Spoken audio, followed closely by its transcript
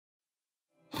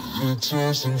It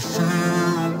doesn't feel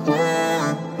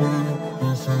right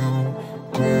with you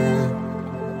gone.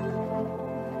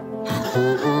 It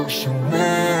hurts so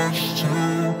much to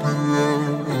be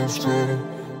left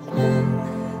alone.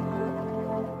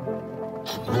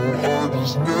 I know I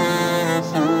was never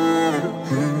in your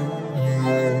place.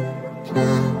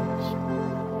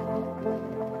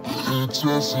 It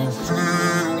doesn't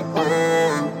feel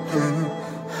right in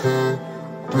her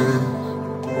bed.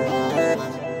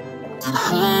 It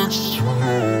hurts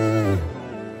to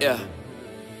know. Yeah.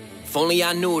 If only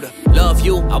I knew to love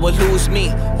you, I would lose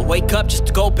me, or wake up just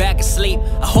to go back and sleep.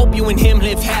 I hope you and him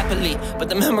live happily, but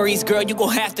the memories, girl, you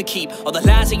gon' have to keep. All the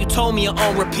lies that you told me are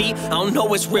on repeat. I don't know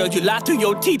what's real, you lie through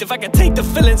your teeth. If I could take the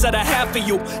feelings that I have for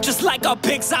you, just like our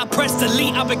pics, I press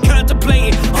delete. I've been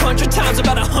contemplating 100 times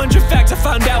about 100 facts I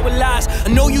found out with lies. I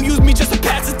know you used me just to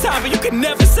pass the time, but you can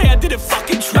never say I didn't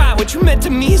fucking try. What you meant to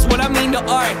me is what I mean to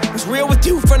art. It was real with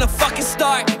you from the fucking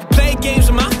start. You played games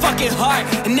with my fucking heart,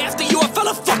 and after you I fell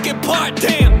a fucking part.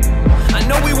 Damn, I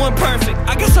know we weren't perfect,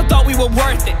 I guess I thought we were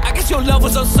worth it. I guess your love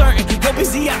was uncertain, you're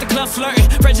busy at the club flirting.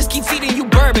 Friends just keep feeding you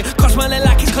bourbon, car smelling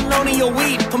like his colonial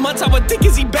weed. For months I would think,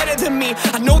 is he better than me?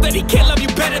 I know that he can't love you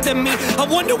better than me. I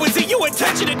wonder, was it your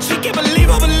intention to cheat? Can't believe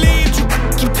I believed you.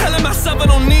 Keep telling myself I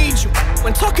don't need you.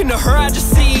 When talking to her I just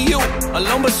see you,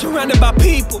 alone but surrounded by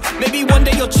people. Maybe one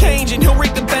day you'll change and he'll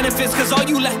reap the benefits, cause all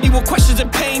you left me were questions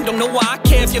and pain. Don't know why I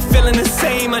care if you're feeling the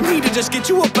same. I need to just get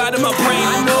you up out of my brain.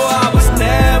 I know I was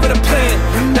never the plan.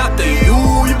 You're not the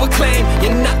you proclaim.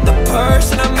 You're not the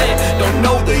person I meant. Don't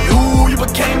know the you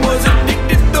became. Was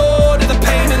addicted though to the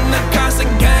pain and the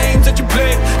constant games that you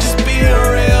play. Just being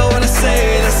real when I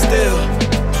say that still.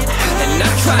 And I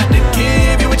tried to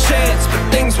give you a chance, but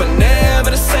things were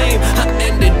never the same. I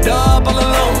ended up all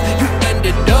alone. You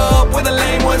ended up with a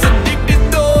lame. Was addicted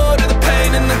though to the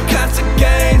pain and the constant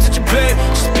games that you play.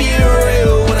 Just being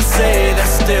real when I say that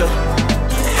still.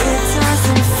 It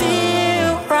doesn't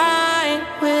feel right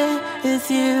with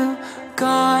you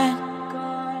gone.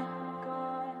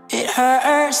 It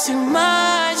hurts too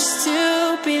much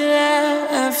to be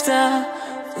left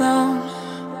alone.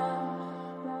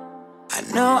 I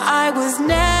know I was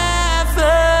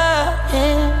never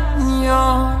in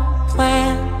your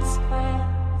plans,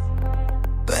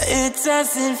 but it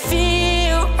doesn't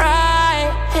feel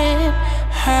right in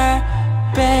her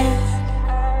bed.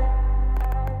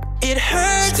 It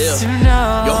hurts still, to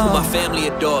know you're who my family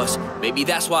adores. Maybe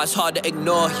that's why it's hard to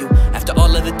ignore you. After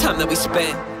all of the time that we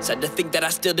spent, sad to think that I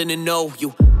still didn't know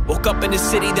you. Woke up in a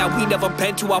city that we never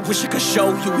been to. I wish I could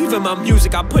show you. Even my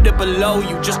music, I put it below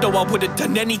you. Just know I would've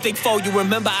done anything for you.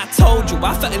 Remember I told you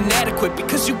I felt inadequate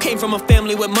because you came from a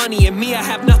family with money, and me, I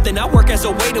have nothing. I work as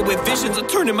a waiter with visions of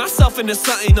turning myself into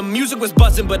something. The music was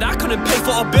buzzing, but I couldn't pay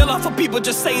for a bill off of people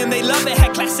just saying they love it.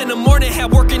 Had class in the morning,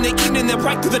 had work in the evening, then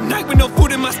right through the night with no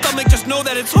food in my stomach. Just know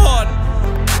that it's hard.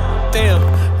 Damn,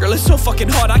 girl, it's so fucking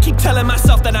hard. I keep telling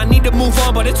myself that I need to move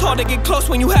on, but it's hard to get close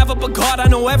when you have up a guard. I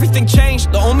know everything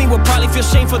changed. The old me would probably feel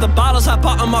shame for the bottles I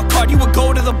bought on my card. You would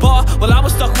go to the bar while I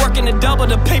was stuck working a double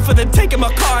to pay for the take in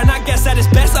my car. And I guess at its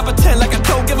best I pretend like I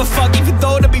don't give a fuck, even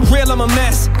though to be real I'm a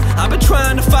mess. I've been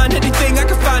trying to find anything I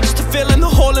can find just to fill in the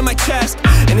hole in my chest.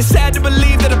 And it's sad to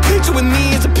believe that a picture with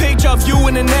me is a picture of you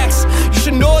and an ex. You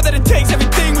should know that it takes every